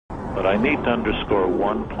But I need to underscore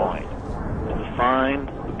one point. To find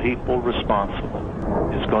the people responsible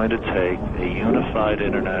is going to take a unified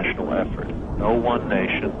international effort. No one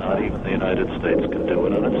nation, not even the United States, can do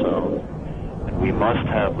it on its own. And we must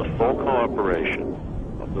have the full cooperation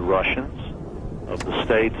of the Russians, of the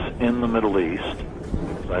states in the Middle East,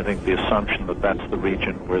 because I think the assumption that that's the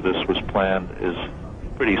region where this was planned is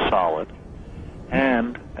pretty solid.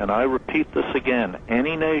 And I repeat this again,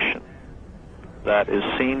 any nation that is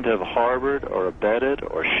seen to have harbored or abetted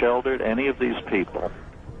or sheltered any of these people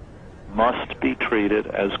must be treated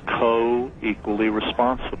as co-equally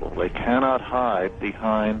responsible. They cannot hide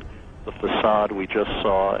behind the facade we just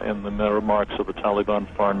saw in the remarks of the Taliban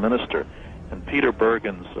foreign minister. And Peter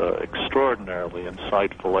Bergen's extraordinarily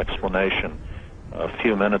insightful explanation a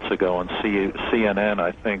few minutes ago on CNN,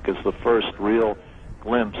 I think, is the first real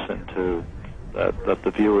glimpse into that the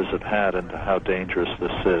viewers have had into how dangerous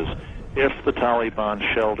this is. If the Taliban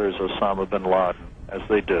shelters Osama bin Laden, as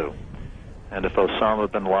they do, and if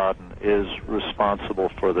Osama bin Laden is responsible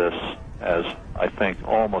for this, as I think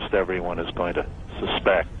almost everyone is going to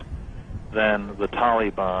suspect, then the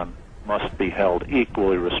Taliban must be held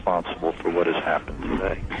equally responsible for what has happened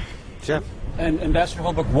today. Jeff? And Ambassador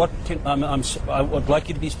Holbrooke, I would like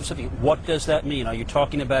you to be specific. What does that mean? Are you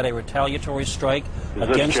talking about a retaliatory strike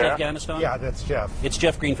against Afghanistan? Yeah, that's Jeff. It's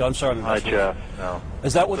Jeff Greenfield. I'm sorry. Hi, Jeff. No.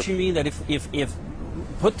 Is that what you mean? That if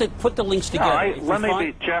put the links together?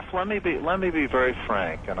 No, Jeff. Let me be very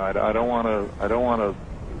frank, and I don't want to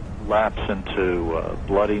lapse into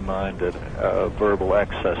bloody-minded verbal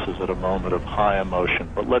excesses at a moment of high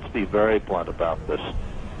emotion. But let's be very blunt about this.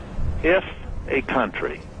 If a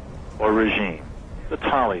country or regime, the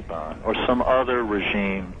Taliban, or some other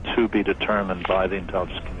regime to be determined by the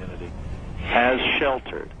intelligence community, has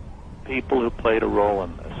sheltered people who played a role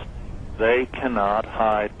in this, they cannot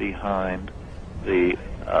hide behind the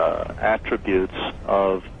attributes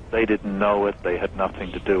of they didn't know it, they had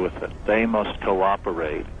nothing to do with it. They must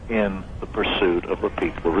cooperate in the pursuit of the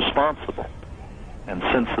people responsible. And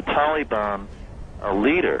since the Taliban, a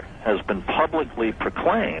leader, has been publicly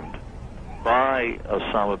proclaimed by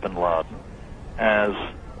Osama bin Laden as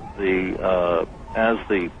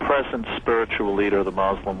the present spiritual leader of the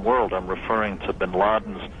Muslim world. I'm referring to bin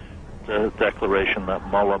Laden's declaration that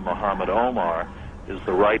Mullah Muhammad Omar is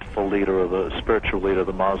the rightful leader of the spiritual leader of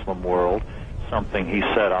the Muslim world, something he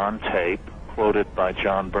said on tape, quoted by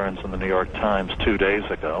John Burns in the New York Times 2 days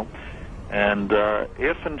ago. And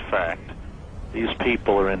if, in fact, these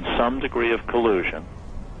people are in some degree of collusion,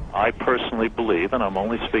 I personally believe, and I'm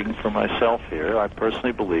only speaking for myself here, I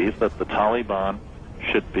personally believe that the Taliban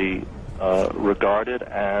should be regarded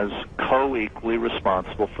as co-equally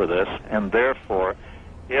responsible for this, and therefore,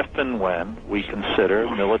 if and when we consider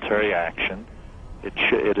military action,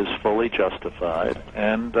 it is fully justified,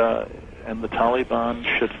 and the Taliban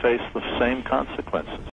should face the same consequences.